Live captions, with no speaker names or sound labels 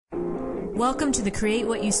Welcome to the Create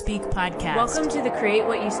What You Speak podcast. Welcome to the Create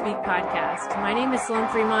What You Speak podcast. My name is Sloan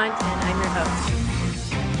Fremont, and I'm your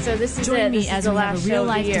host. So this is Join me this as is we the have last a real show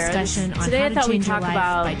life of the year. discussion on Today how I to thought we'd change your talk life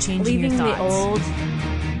about by changing leaving your the thoughts. old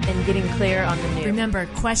and getting clear on the new. Remember,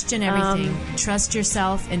 question everything, trust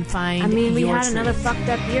yourself, and find we your had truth. another fucked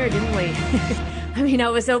up year, didn't we? I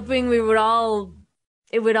was hoping it would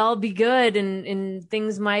all be good and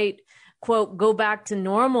things might, quote, go back to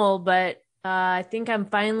normal, but I think I'm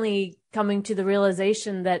finally coming to the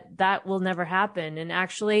realization that that will never happen. And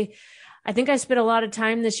actually, I think I spent a lot of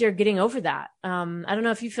time this year getting over that. I don't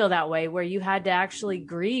know if you feel that way, where you had to actually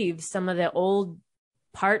grieve some of the old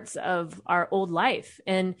parts of our old life.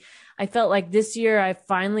 And I felt like this year I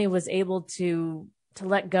finally was able to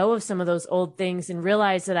let go of some of those old things and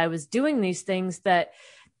realize that I was doing these things that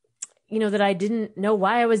I didn't know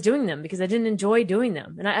why I was doing them because I didn't enjoy doing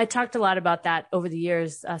them. And I talked a lot about that over the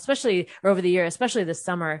years, especially this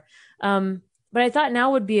summer. But I thought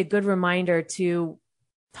now would be a good reminder to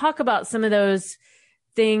talk about some of those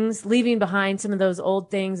things, leaving behind some of those old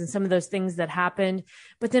things and some of those things that happened,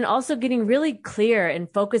 but then also getting really clear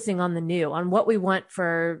and focusing on the new, on what we want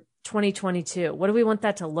for 2022. What do we want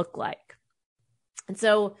that to look like? And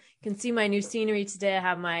so you can see my new scenery today. I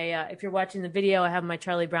have my, if you're watching the video, I have my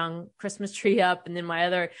Charlie Brown Christmas tree up and then my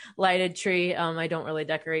other lighted tree. I don't really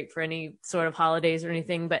decorate for any sort of holidays or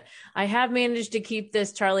anything, but I have managed to keep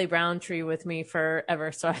this Charlie Brown tree with me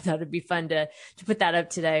forever. So I thought it'd be fun to put that up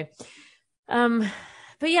today. But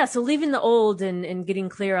yeah, so leaving the old and getting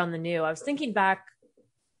clear on the new. I was thinking back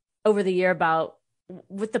over the year about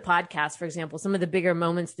with the podcast, for example, some of the bigger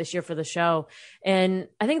moments this year for the show. And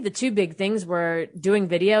I think the two big things were doing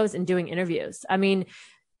videos and doing interviews.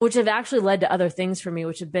 Which have actually led to other things for me,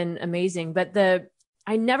 which have been amazing. But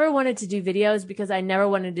I never wanted to do videos because I never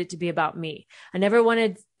wanted it to be about me. I never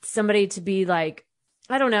wanted somebody to be like,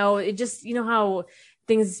 I don't know, it just, how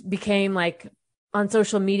things became like on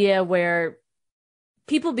social media where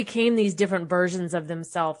people became these different versions of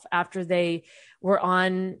themselves after they were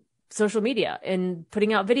on social media and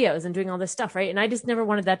putting out videos and doing all this stuff, right? And I just never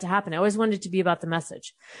wanted that to happen. I always wanted it to be about the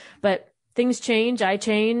message. But things change, I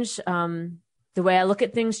change, the way I look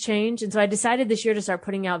at things change. And so I decided this year to start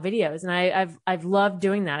putting out videos. And I've loved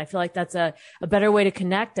doing that. I feel like that's a better way to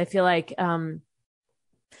connect. I feel like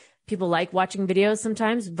people like watching videos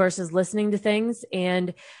sometimes versus listening to things.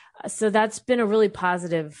 And so that's been a really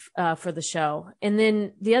positive for the show. And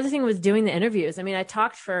then the other thing was doing the interviews. I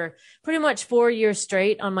talked for pretty much 4 years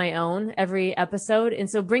straight on my own every episode. And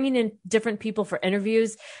so bringing in different people for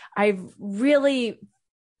interviews, I really,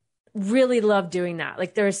 really love doing that.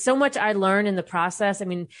 Like there's so much I learned in the process.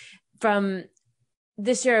 From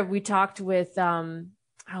this year, we talked with, so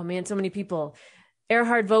many people.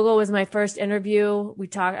 Erhard Vogel was my first interview.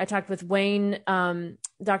 I talked with Wayne,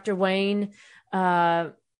 Dr. Wayne.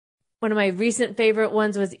 One of my recent favorite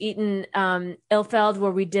ones was Eaton Ilfeld, where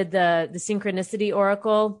we did the Synchronicity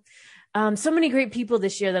Oracle. So many great people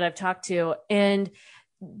this year that I've talked to, and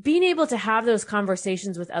being able to have those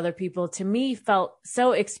conversations with other people to me felt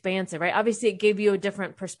so expansive, right? Obviously it gave you a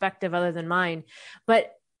different perspective other than mine,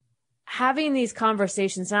 but having these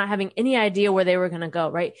conversations, not having any idea where they were going to go,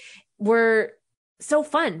 right, were so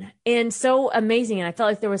fun and so amazing. And I felt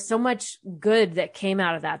like there was so much good that came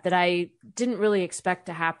out of that I didn't really expect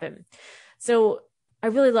to happen. So I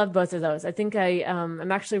really loved both of those. I think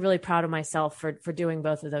I'm actually really proud of myself for doing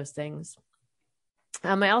both of those things.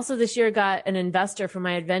 I also this year got an investor for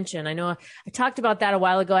my invention. I know I talked about that a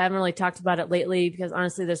while ago. I haven't really talked about it lately because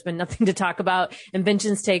honestly, there's been nothing to talk about.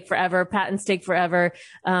 Inventions take forever, patents take forever.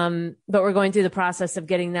 But we're going through the process of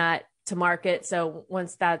getting that to market. So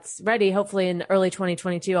once that's ready, hopefully in early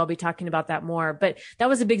 2022, I'll be talking about that more. But that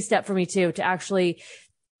was a big step for me too, to actually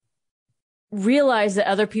realize that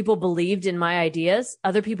other people believed in my ideas.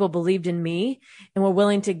 Other people believed in me and were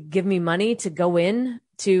willing to give me money to go in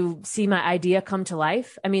to see my idea come to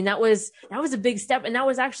life. That was a big step. And that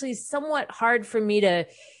was actually somewhat hard for me to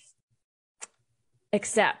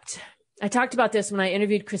accept. I talked about this when I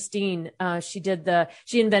interviewed Christine. She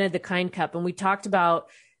invented the Kind Cup, and we talked about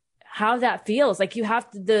how that feels. Like you have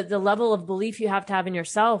to, the level of belief you have to have in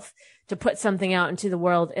yourself to put something out into the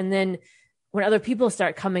world. And then when other people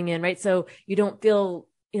start coming in, right? So you don't feel,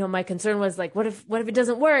 my concern was like, what if it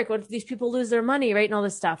doesn't work? What if these people lose their money, right? And all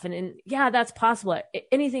this stuff. And yeah, that's possible.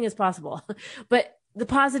 Anything is possible, but the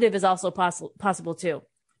positive is also possible too.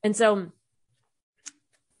 And so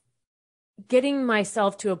getting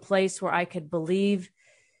myself to a place where I could believe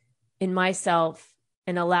in myself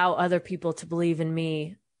and allow other people to believe in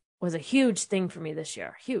me was a huge thing for me this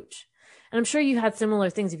year. Huge. And I'm sure you had similar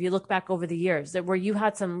things if you look back over the years, that where you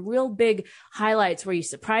had some real big highlights where you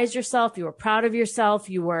surprised yourself, you were proud of yourself,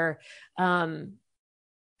 you were,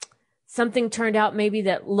 something turned out maybe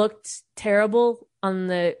that looked terrible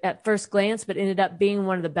at first glance, but ended up being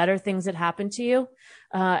one of the better things that happened to you.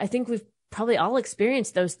 I think we've probably all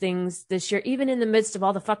experienced those things this year, even in the midst of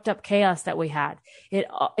all the fucked up chaos that we had.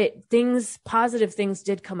 Positive things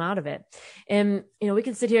did come out of it. And, we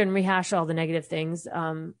can sit here and rehash all the negative things.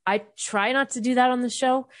 I try not to do that on the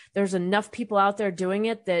show. There's enough people out there doing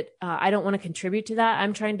it that I don't want to contribute to that.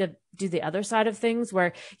 I'm trying to do the other side of things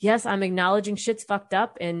where, yes, I'm acknowledging shit's fucked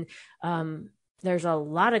up and there's a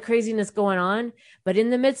lot of craziness going on. But in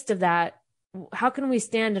the midst of that, how can we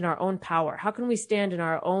stand in our own power? How can we stand in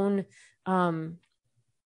our own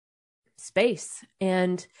space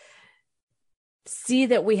and see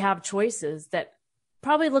that we have choices that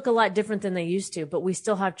probably look a lot different than they used to, but we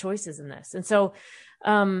still have choices in this. And so,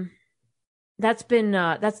 that's been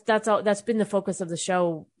the focus of the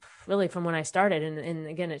show really from when I started. And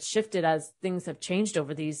again, it's shifted as things have changed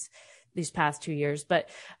over these past 2 years. But,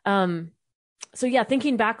 so yeah,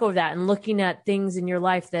 thinking back over that and looking at things in your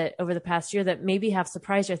life that over the past year that maybe have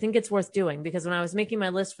surprised you, I think it's worth doing, because when I was making my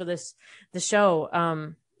list for the show,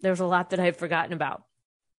 there was a lot that I had forgotten about.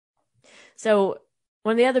 So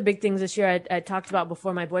one of the other big things this year I talked about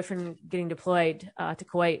before, my boyfriend getting deployed to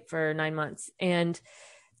Kuwait for 9 months. And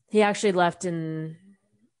he actually left in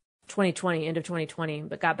 2020, end of 2020,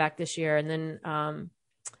 but got back this year. And then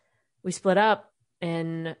we split up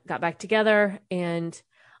and got back together. And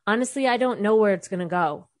honestly, I don't know where it's going to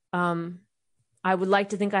go. I would like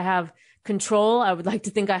to think I have control. I would like to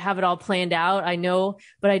think I have it all planned out. I know,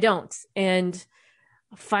 but I don't. And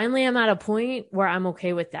finally, I'm at a point where I'm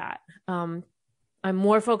okay with that. I'm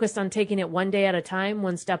more focused on taking it one day at a time,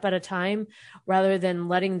 one step at a time, rather than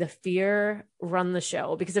letting the fear run the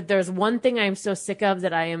show. Because if there's one thing I'm so sick of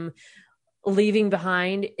that I am leaving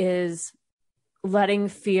behind, is letting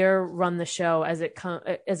fear run the show as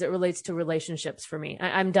it relates to relationships for me.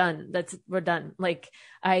 I'm done. We're done. Like,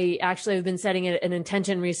 I actually have been setting an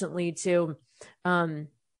intention recently to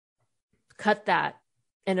cut that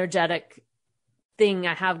energetic thing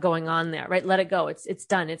I have going on there, right? Let it go. It's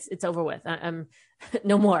done. It's over with. I'm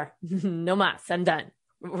no more, no mas. I'm done.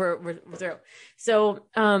 We're through. So,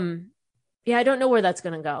 yeah, I don't know where that's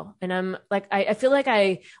going to go. And I'm like, I feel like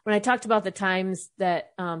when I talked about the times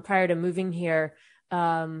that, prior to moving here,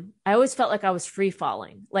 I always felt like I was free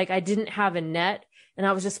falling. Like I didn't have a net and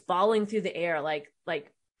I was just falling through the air. Like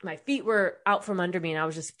my feet were out from under me and I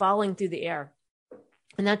was just falling through the air.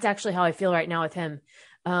 And that's actually how I feel right now with him.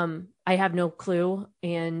 I have no clue,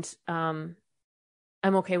 and I'm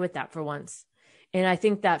okay with that for once. And I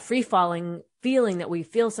think that free falling feeling that we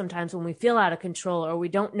feel sometimes when we feel out of control or we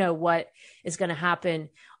don't know what is going to happen,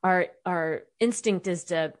 our instinct is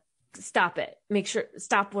to stop it,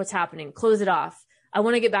 stop what's happening, close it off. I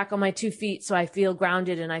want to get back on my 2 feet so I feel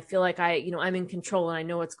grounded and I feel like I'm in control and I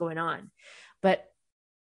know what's going on. But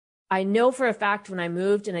I know for a fact when I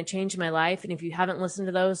moved and I changed my life, and if you haven't listened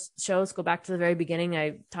to those shows, go back to the very beginning.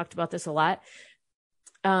 I talked about this a lot.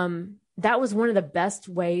 That was one of the best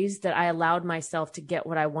ways that I allowed myself to get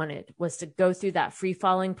what I wanted, was to go through that free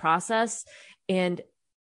falling process and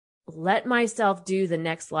let myself do the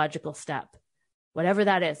next logical step, whatever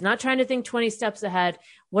that is. Not trying to think 20 steps ahead.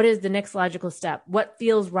 What is the next logical step? What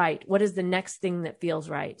feels right? What is the next thing that feels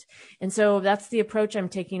right? And so that's the approach I'm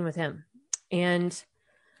taking with him. And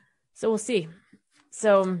so we'll see.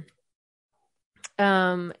 So,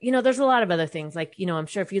 there's a lot of other things. Like, I'm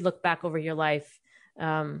sure if you look back over your life,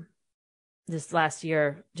 this last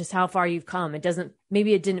year, just how far you've come.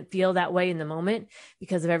 Maybe it didn't feel that way in the moment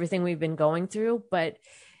because of everything we've been going through, but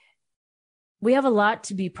we have a lot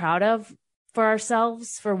to be proud of for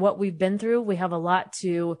ourselves, for what we've been through. We have a lot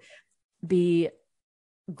to be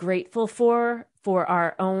grateful for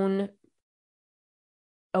our own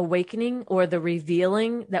awakening, or the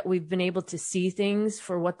revealing that we've been able to see things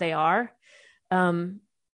for what they are.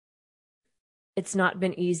 It's not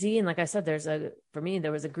been easy. And like I said, for me,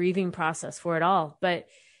 there was a grieving process for it all, but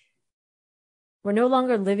we're no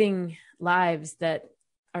longer living lives that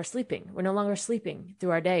are sleeping. We're no longer sleeping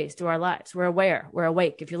through our days, through our lives. We're aware, we're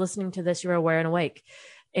awake. If you're listening to this, you're aware and awake.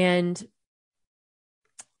 And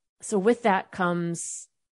so with that comes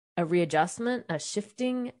a readjustment, a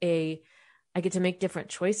shifting, I get to make different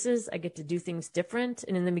choices. I get to do things different.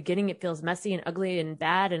 And in the beginning, it feels messy and ugly and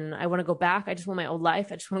bad. And I want to go back. I just want my old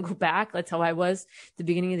life. I just want to go back. That's how I was at the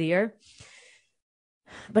beginning of the year.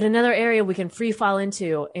 But another area we can free fall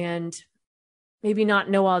into and maybe not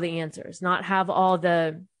know all the answers, not have all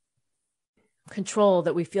the control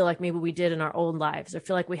that we feel like maybe we did in our old lives, or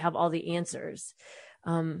feel like we have all the answers.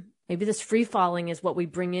 Maybe this free falling is what we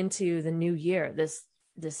bring into the new year,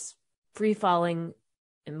 this free falling.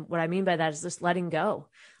 And what I mean by that is just letting go,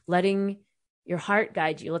 letting your heart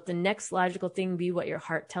guide you. Let the next logical thing be what your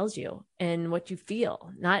heart tells you and what you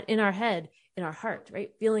feel, not in our head, in our heart,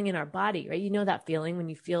 right? Feeling in our body, right? You know that feeling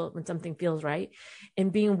when something feels right,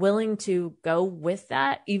 and being willing to go with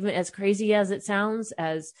that, even as crazy as it sounds,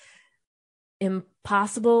 as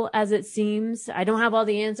impossible as it seems. I don't have all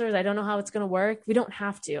the answers. I don't know how it's going to work. We don't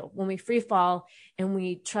have to. When we free fall and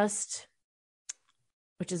we trust,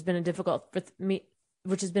 which has been a difficult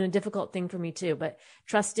thing for me too, but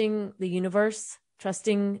trusting the universe,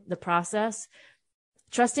 trusting the process,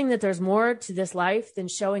 trusting that there's more to this life than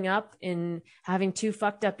showing up and having 2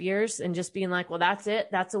 fucked up years and just being like, well, that's it.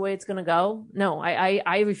 That's the way it's going to go. No,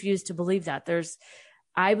 I refuse to believe that.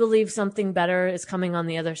 I believe something better is coming on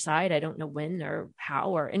the other side. I don't know when or how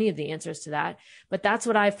or any of the answers to that, but that's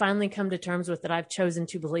what I've finally come to terms with, that I've chosen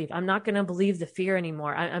to believe. I'm not going to believe the fear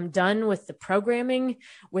anymore. I'm done with the programming,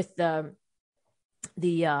 with the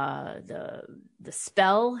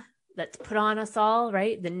spell that's put on us all,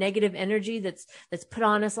 right? The negative energy that's put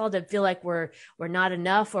on us all to feel like we're not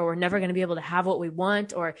enough, or we're never going to be able to have what we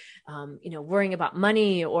want, or worrying about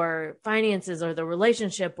money or finances or the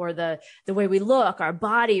relationship or the way we look, our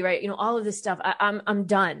body, right? All of this stuff. I'm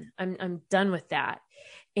done. I'm done with that,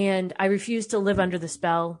 and I refuse to live under the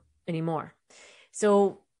spell anymore.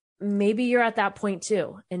 So maybe you're at that point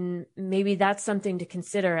too, and maybe that's something to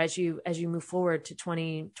consider as you move forward to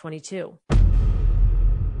 2022.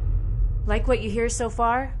 Like what you hear so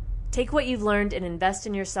far? Take what you've learned and invest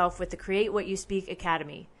in yourself with the Create What You Speak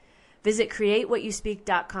Academy. Visit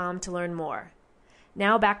createwhatyouspeak.com to learn more.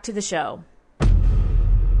 Now back to the show.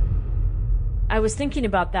 I was thinking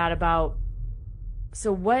about that,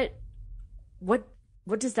 so what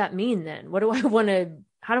does that mean then? How do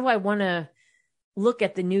I want to look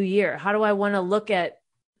at the new year? How do I want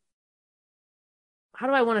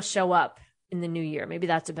to show up in the new year? Maybe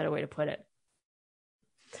that's a better way to put it.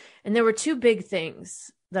 And there were 2 big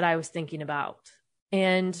things that I was thinking about.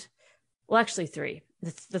 And, well, actually 3.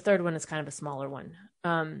 The third one is kind of a smaller one.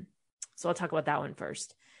 So I'll talk about that one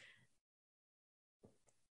first.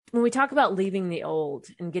 When we talk about leaving the old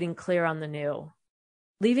and getting clear on the new,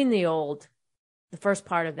 leaving the old, the first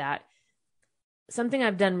part of that, something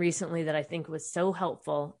I've done recently that I think was so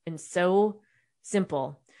helpful and so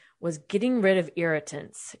simple was getting rid of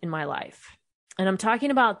irritants in my life. And I'm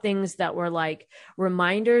talking about things that were like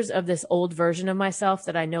reminders of this old version of myself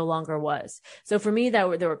that I no longer was. So for me, there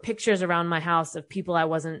were pictures around my house of people I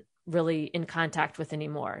wasn't really in contact with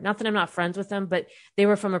anymore. Not that I'm not friends with them, but they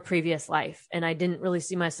were from a previous life, and I didn't really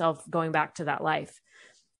see myself going back to that life.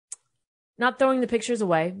 Not throwing the pictures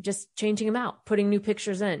away, just changing them out, putting new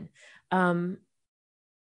pictures in. I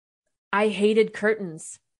hated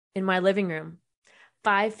curtains in my living room.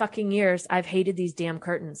 5 fucking years I've hated these damn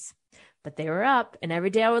curtains. But they were up, and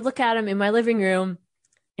every day I would look at them in my living room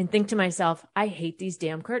and think to myself, I hate these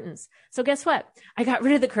damn curtains. So guess what? I got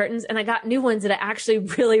rid of the curtains and I got new ones that I actually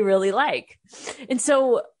really, really like. And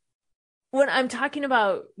so when I'm talking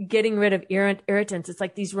about getting rid of irritants, it's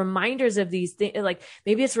like these reminders of these things, like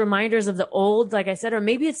maybe it's reminders of the old, like I said, or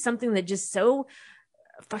maybe it's something that just so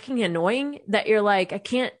fucking annoying that you're like, I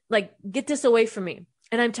can't, like, get this away from me.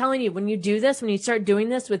 And I'm telling you, when you do this, when you start doing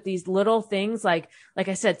this with these little things, like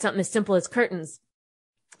I said, something as simple as curtains,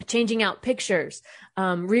 changing out pictures,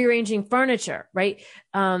 rearranging furniture, right?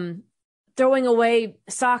 Throwing away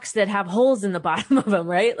socks that have holes in the bottom of them,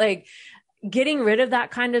 right? Like getting rid of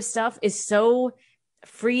that kind of stuff is so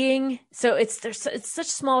freeing. So it's such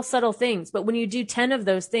small, subtle things. But when you do 10 of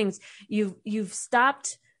those things, you've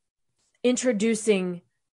stopped introducing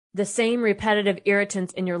the same repetitive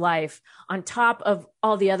irritants in your life on top of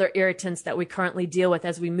all the other irritants that we currently deal with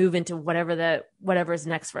as we move into whatever is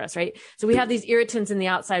next for us, right? So we have these irritants in the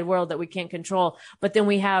outside world that we can't control, but then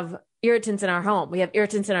we have irritants in our home. We have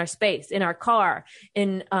irritants in our space, in our car,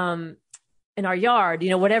 in our yard,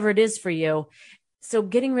 whatever it is for you. So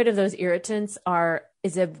getting rid of those irritants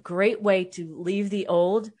is a great way to leave the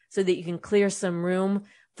old so that you can clear some room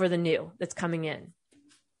for the new that's coming in.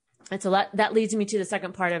 And so that leads me to the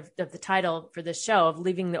second part of the title for this show, of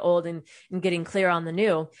leaving the old and getting clear on the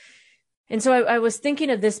new. And so I was thinking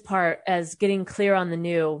of this part as getting clear on the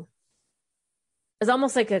new as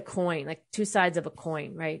almost like a coin, like 2 sides of a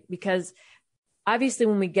coin, right? Because obviously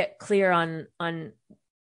when we get clear on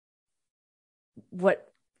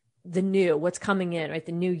what the new, what's coming in, right?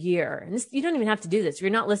 The new year. And this, you don't even have to do this. If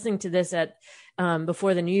you're not listening to this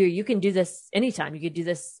before the new year, you can do this anytime. You could do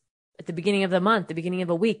this at the beginning of the month, the beginning of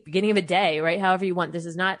a week, beginning of a day, right? However you want. This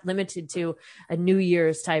is not limited to a New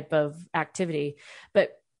Year's type of activity,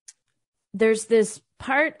 but there's this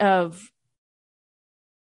part of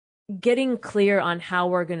getting clear on how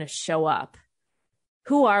we're going to show up.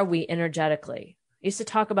 Who are we energetically? I used to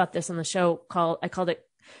talk about this on the show I called it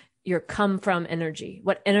your come from energy.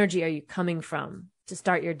 What energy are you coming from to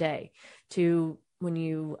start your day, to when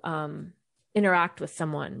you interact with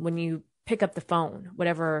someone, when you pick up the phone,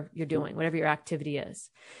 whatever you're doing, whatever your activity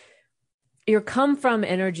is. Your come from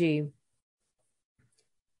energy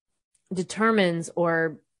determines,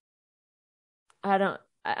 or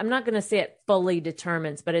I'm not going to say it fully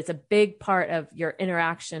determines, but it's a big part of your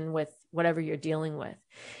interaction with whatever you're dealing with.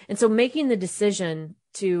 And so making the decision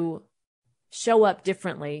to show up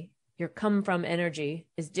differently, your come from energy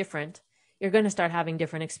is different, you're going to start having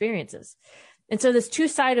different experiences. And so this two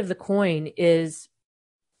side of the coin is,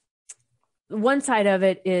 one side of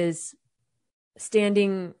it is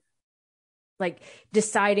standing, like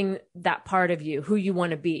deciding that part of you, who you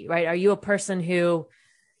want to be, right? Are you a person who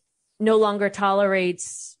no longer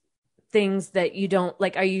tolerates things that you don't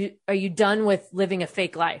like? Are you done with living a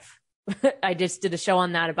fake life? I just did a show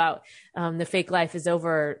on that about the fake life is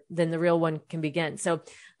over, then the real one can begin. So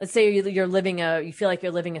let's say you feel like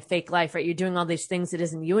you're living a fake life, right? You're doing all these things that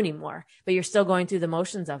isn't you anymore, but you're still going through the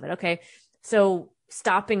motions of it. Okay. So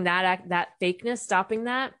stopping that fakeness, stopping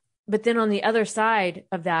that. But then on the other side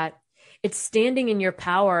of that, it's standing in your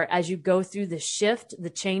power as you go through the shift, the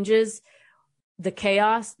changes, the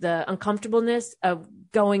chaos, the uncomfortableness of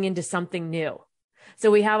going into something new. So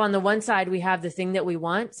we have on the one side, we have the thing that we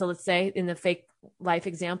want. So let's say in the fake life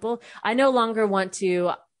example, I no longer want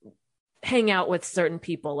to hang out with certain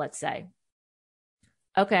people, let's say.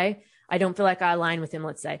 Okay. I don't feel like I align with him,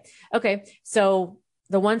 let's say. Okay. So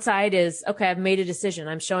the one side is, okay, I've made a decision.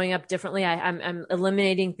 I'm showing up differently. I'm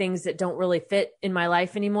eliminating things that don't really fit in my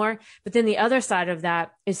life anymore. But then the other side of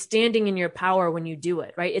that is standing in your power when you do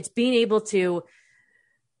it, right? It's being able to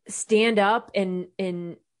stand up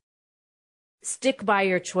and stick by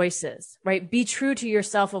your choices, right? Be true to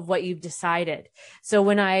yourself of what you've decided. So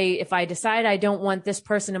if I decide I don't want this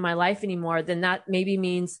person in my life anymore, then that maybe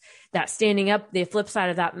means that standing up, the flip side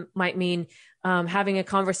of that might mean having a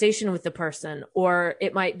conversation with the person, or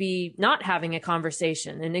it might be not having a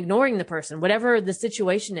conversation and ignoring the person, whatever the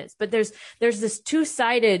situation is. But there's this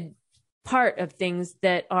two-sided part of things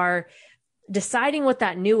that are deciding what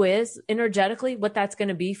that new is energetically, what that's going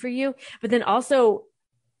to be for you, but then also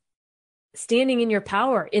standing in your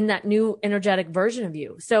power in that new energetic version of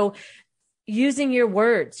you. So using your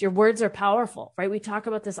words are powerful, right? We talk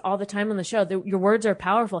about this all the time on the show. Your words are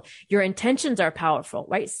powerful. Your intentions are powerful,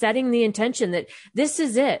 right? Setting the intention that this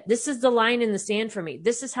is it. This is the line in the sand for me.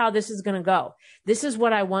 This is how this is going to go. This is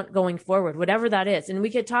what I want going forward, whatever that is. And we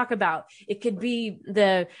could talk about, it could be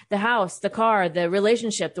the house, the car, the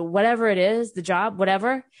relationship, whatever it is, the job,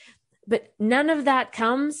 whatever. But none of that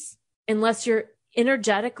comes unless you're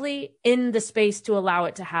energetically in the space to allow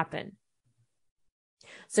it to happen.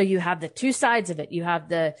 So you have the two sides of it. You have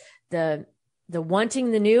the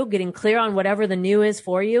wanting the new, getting clear on whatever the new is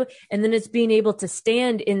for you. And then it's being able to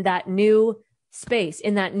stand in that new space,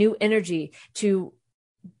 in that new energy, to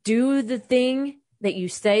do the thing that you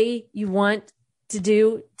say you want to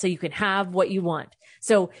do so you can have what you want.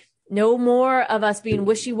 So no more of us being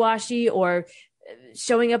wishy-washy or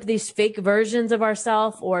showing up these fake versions of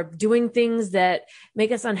ourselves, or doing things that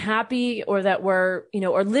make us unhappy, or that we're,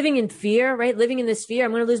 or living in fear, right? Living in this fear.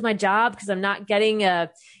 I'm going to lose my job because I'm not getting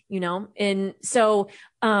and so,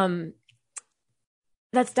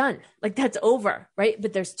 that's done. Like that's over. Right.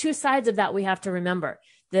 But there's two sides of that we have to remember: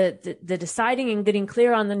 the deciding and getting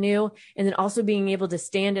clear on the new, and then also being able to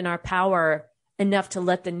stand in our power enough to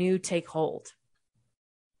let the new take hold.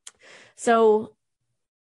 So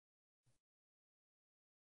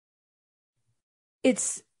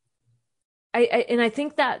I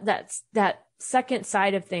think that's that second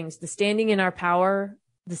side of things, the standing in our power,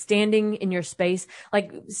 the standing in your space,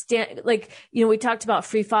 we talked about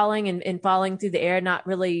free falling and falling through the air, not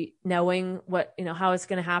really knowing what, how it's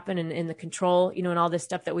going to happen, and the control, and all this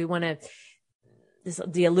stuff that we want to,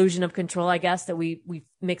 the illusion of control, I guess, that we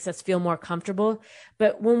makes us feel more comfortable.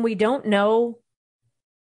 But when we don't know,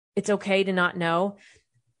 it's okay to not know,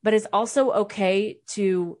 but it's also okay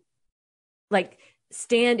to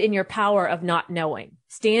stand in your power of not knowing.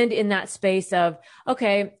 Stand in that space of,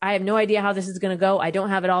 okay, I have no idea how this is going to go. I don't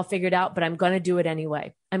have it all figured out, but I'm going to do it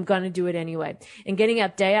anyway. I'm going to do it anyway. And getting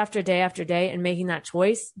up day after day after day and making that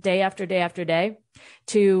choice day after day after day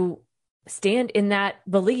to stand in that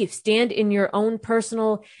belief, stand in your own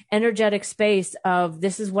personal energetic space of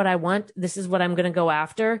this is what I want. This is what I'm going to go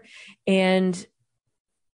after. And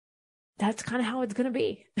that's kind of how it's going to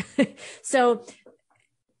be. So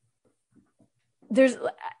there's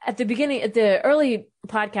at the early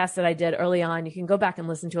podcast that I did early on, you can go back and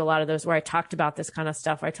listen to a lot of those where I talked about this kind of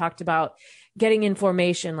stuff. I talked about getting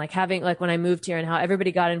information, like when I moved here and how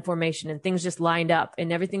everybody got information and things just lined up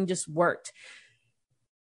and everything just worked.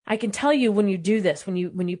 I can tell you when you do this, when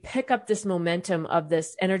you pick up this momentum of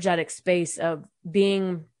this energetic space of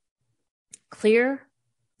being clear,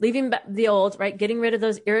 leaving the old, right? Getting rid of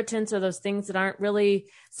those irritants or those things that aren't really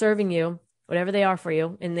serving you, whatever they are for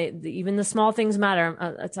you. And even the small things matter.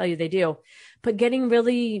 I'll tell you they do, but getting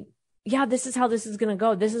really, this is how this is going to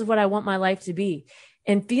go. This is what I want my life to be.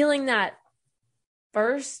 And feeling that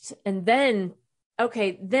first, and then,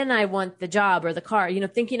 okay, then I want the job or the car,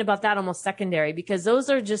 thinking about that almost secondary, because those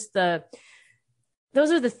are the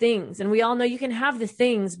things. And we all know you can have the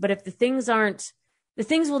things, but if the things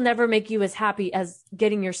will never make you as happy as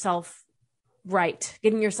getting yourself right,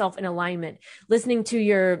 getting yourself in alignment, listening to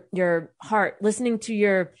your heart, listening to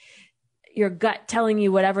your gut telling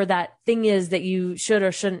you whatever that thing is that you should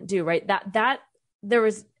or shouldn't do, right? That there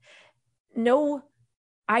is no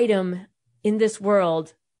item in this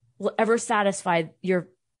world will ever satisfy your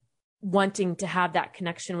wanting to have that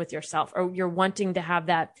connection with yourself, or you're wanting to have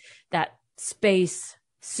that space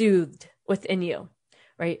soothed within you,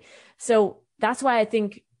 right? So that's why I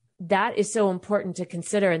think that is so important to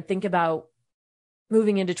consider and think about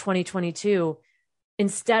moving into 2022.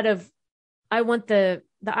 Instead of, I want the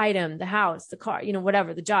item, the house, the car,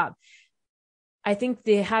 whatever, the job. I think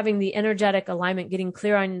having the energetic alignment, getting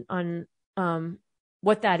clear on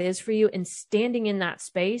what that is for you, and standing in that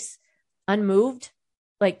space unmoved.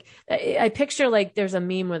 Like I picture, like there's a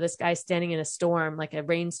meme where this guy's standing in a storm, like a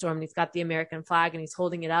rainstorm, and he's got the American flag and he's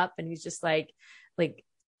holding it up and he's just like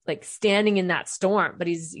standing in that storm, but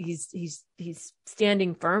he's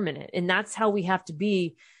standing firm in it. And that's how we have to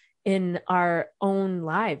be in our own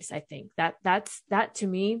lives. I think that to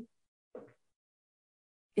me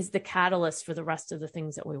is the catalyst for the rest of the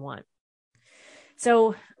things that we want.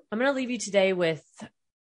 So I'm going to leave you today with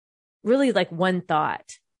really like one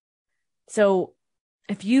thought. So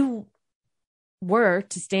if you were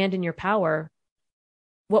to stand in your power,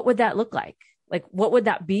 what would that look like? Like, what would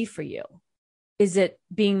that be for you? Is it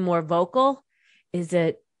being more vocal? Is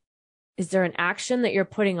there an action that you're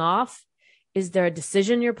putting off? Is there a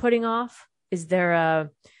decision you're putting off? Is there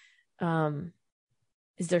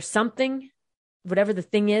something, whatever the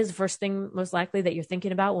thing is, first thing most likely that you're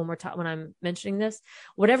thinking about when I'm mentioning this,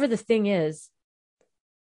 whatever the thing is,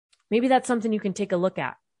 maybe that's something you can take a look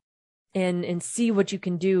at and see what you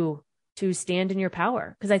can do to stand in your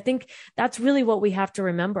power. Because I think that's really what we have to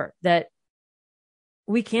remember, that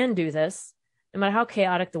we can do this no matter how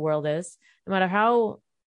chaotic the world is, no matter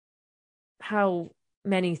how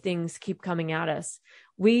many things keep coming at us.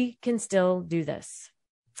 We can still do this,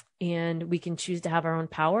 and we can choose to have our own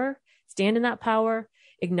power, stand in that power,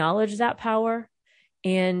 acknowledge that power,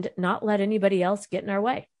 and not let anybody else get in our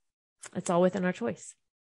way. It's all within our choice.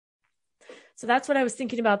 So that's what I was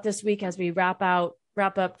thinking about this week as we wrap up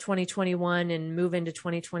 2021 and move into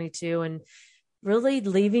 2022, and really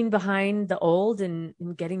leaving behind the old and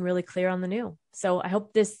getting really clear on the new. So I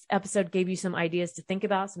hope this episode gave you some ideas to think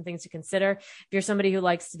about, some things to consider. If you're somebody who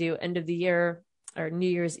likes to do end of the year or New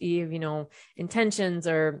Year's Eve, intentions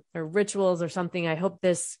or rituals or something, I hope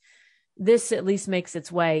this at least makes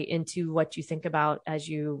its way into what you think about as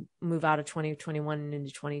you move out of 2021 and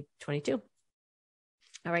into 2022.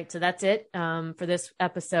 All right. So that's it for this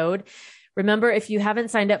episode. Remember, if you haven't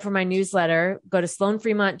signed up for my newsletter, go to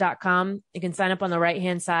sloanfremont.com. You can sign up on the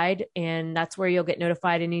right-hand side, and that's where you'll get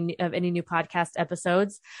notified of any new podcast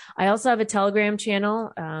episodes. I also have a Telegram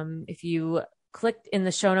channel. If you clicked in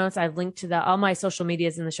the show notes, I've linked to all my social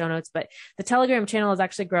medias in the show notes, but the Telegram channel is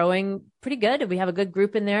actually growing pretty good. We have a good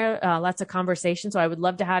group in there, lots of conversation. So I would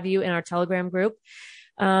love to have you in our Telegram group.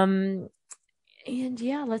 And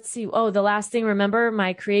yeah, let's see. Oh, the last thing, remember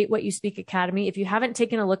my Create What You Speak Academy. If you haven't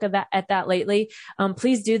taken a look at that lately,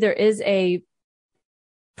 please do. There is a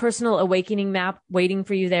personal awakening map waiting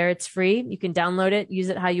for you there. It's free. You can download it, use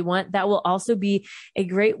it how you want. That will also be a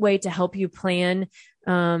great way to help you plan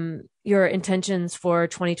your intentions for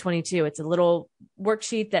 2022. It's a little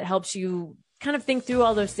worksheet that helps you kind of think through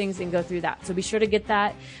all those things and go through that. So be sure to get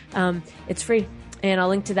that. It's free, and I'll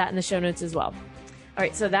link to that in the show notes as well. All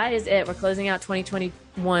right, so that is it. We're closing out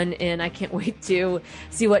 2021, and I can't wait to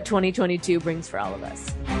see what 2022 brings for all of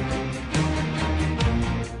us.